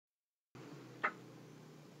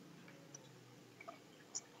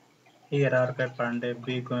Here R.K. Pandey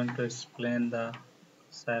we going to explain the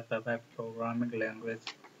SAP-ABAP programming language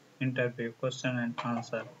interview question and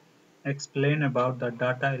answer. Explain about the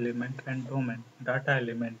data element and domain. Data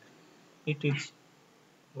element. It is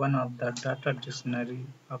one of the data dictionary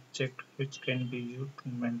object which can be used to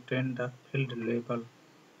maintain the field label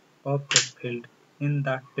of the field in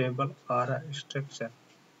the table or a structure.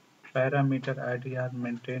 Parameter ID are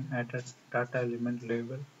maintained at a data element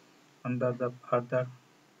level under the further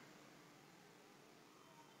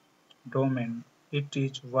domain. It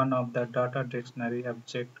is one of the data dictionary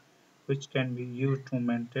object which can be used to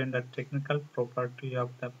maintain the technical property of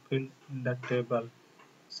the field in the table,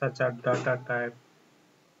 such as data type,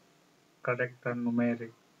 character,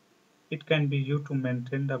 numeric. It can be used to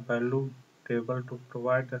maintain the value table to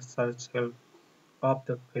provide the search help of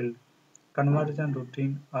the field. Conversion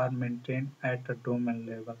routine are maintained at the domain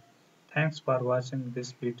level. Thanks for watching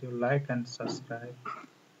this video. Like and subscribe.